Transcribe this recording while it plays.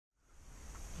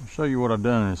show you what I've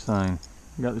done in this thing.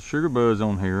 I got the sugar buzz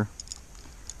on here.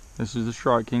 This is the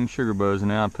Strike King sugar buzz, and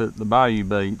now I put the bayou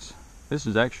baits. This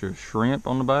is actually a shrimp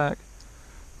on the back.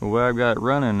 The way I've got it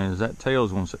running is that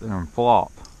tail's going to sit there and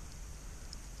flop.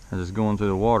 As it's going through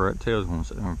the water, that tail's going to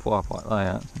sit there and flop like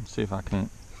that. Let's see if I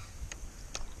can't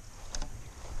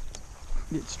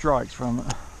get strikes from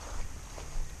it.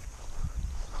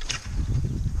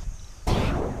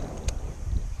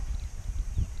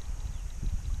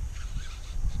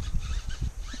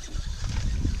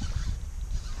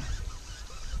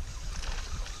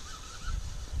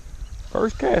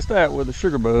 First cast out with a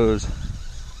sugar buzz.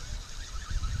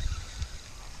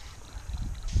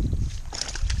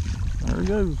 There he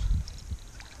goes.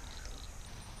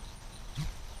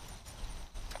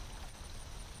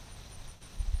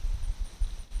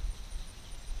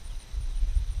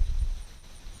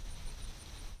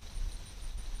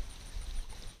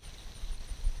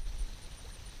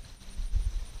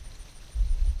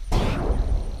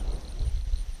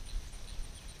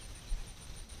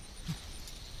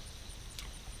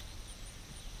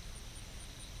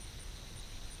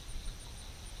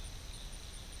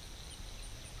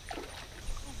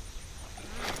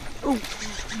 Oh,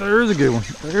 there's a good one.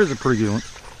 There's a pretty good one.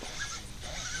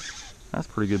 That's a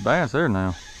pretty good bass there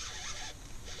now.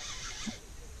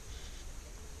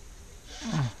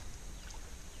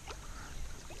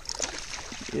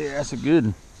 Yeah, that's a good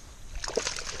one.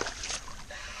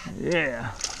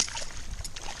 Yeah.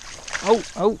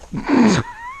 Oh.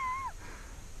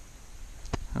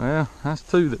 Well, that's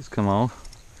two that's come off.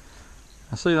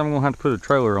 I see I'm gonna have to put a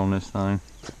trailer on this thing.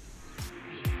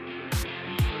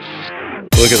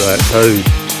 Look at that toad.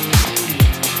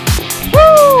 Woo!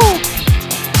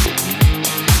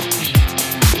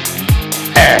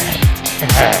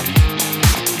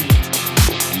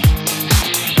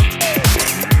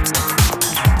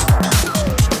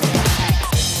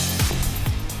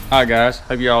 Alright guys,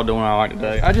 hope y'all doing all right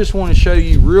today. I just want to show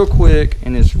you real quick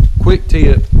in this quick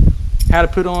tip how to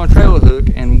put on a trailer hook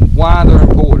and why they're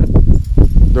important.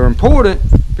 They're important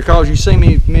because you see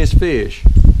me miss fish.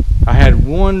 I had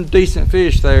one decent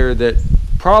fish there that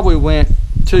probably went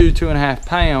 2.5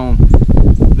 pounds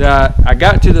that I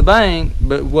got to the bank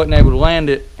but wasn't able to land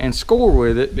it and score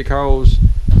with it because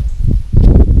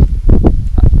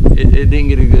it didn't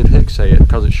get a good hook set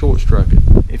because it short struck it.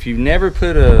 If you've never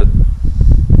put a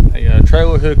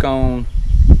trailer hook on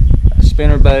a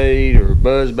spinner bait or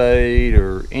buzz bait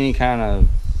or any kind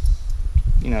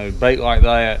of bait like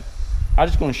that, I'm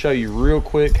just going to show you real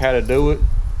quick how to do it.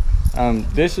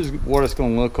 This is what it's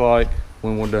going to look like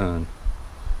when we're done.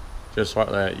 Just like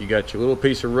that. You got your little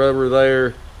piece of rubber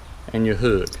there and your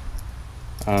hook.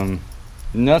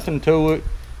 Nothing to it.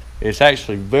 It's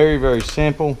actually very, very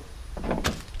simple.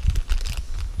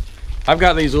 I've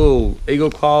got these little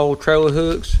eagle claw trailer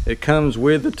hooks. It comes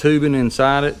with the tubing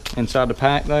inside it, inside the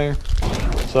pack there.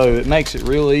 So it makes it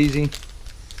real easy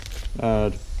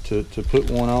to put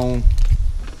one on.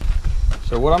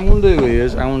 So what I'm going to do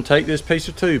is I'm going to take this piece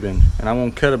of tubing and I'm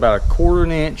going to cut about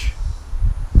 1/4 inch,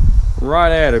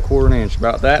 right at 1/4 inch,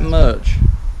 about that much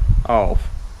off.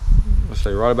 Let's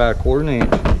say right about 1/4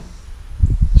 inch.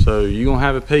 So you're going to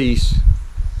have a piece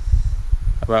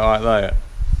about like that.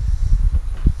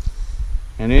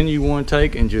 And then you want to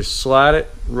take and just slide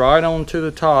it right onto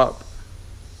the top,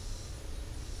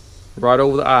 right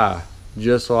over the eye,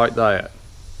 just like that.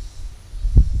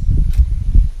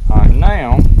 Alright,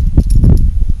 now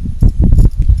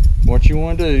what you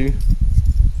want to do,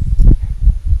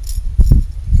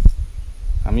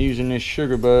 I'm using this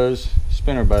sugar buzz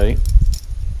spinner bait,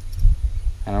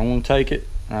 and I'm going to take it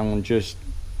and I'm going to just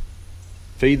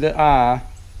feed the eye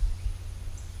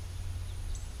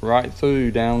right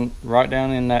through, right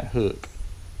down in that hook.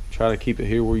 Try to keep it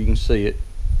here where you can see it.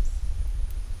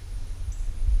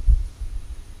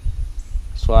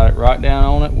 Slide it right down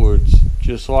on it where it's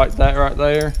just like that right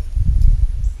there,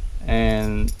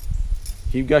 and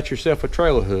you've got yourself a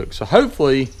trailer hook. So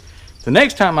hopefully the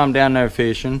next time I'm down there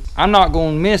fishing, I'm not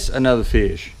going to miss another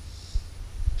fish.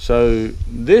 So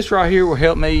this right here will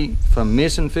help me from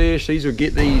missing fish. These will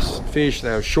get these fish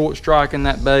that are short striking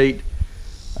that bait.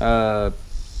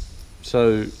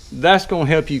 So that's going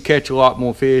to help you catch a lot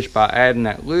more fish by adding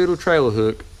that little trailer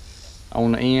hook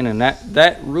on the end, and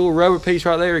that little rubber piece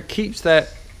right there keeps that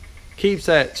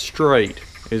straight,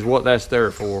 is what that's there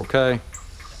for. Okay,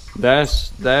 that's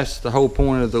the whole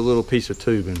point of the little piece of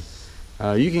tubing.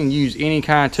 You can use any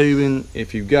kind of tubing.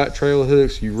 If you've got trailer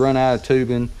hooks, you run out of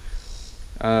tubing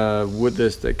with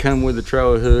this that come with the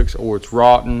trailer hooks, or it's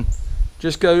rotten,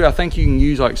 just go, I think you can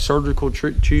use like surgical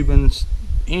tubing,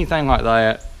 anything like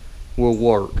that will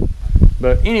work.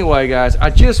 But anyway, guys,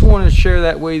 I just wanted to share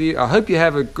that with you. I hope you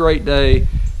have a great day.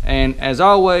 And as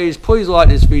always, please like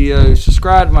this video,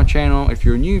 subscribe to my channel. If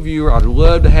you're a new viewer, I'd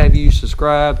love to have you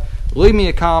subscribe. Leave me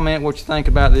a comment what you think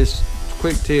about this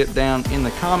quick tip down in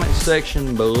the comment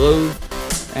section below.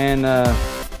 And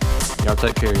y'all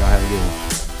take care. Y'all have a good one.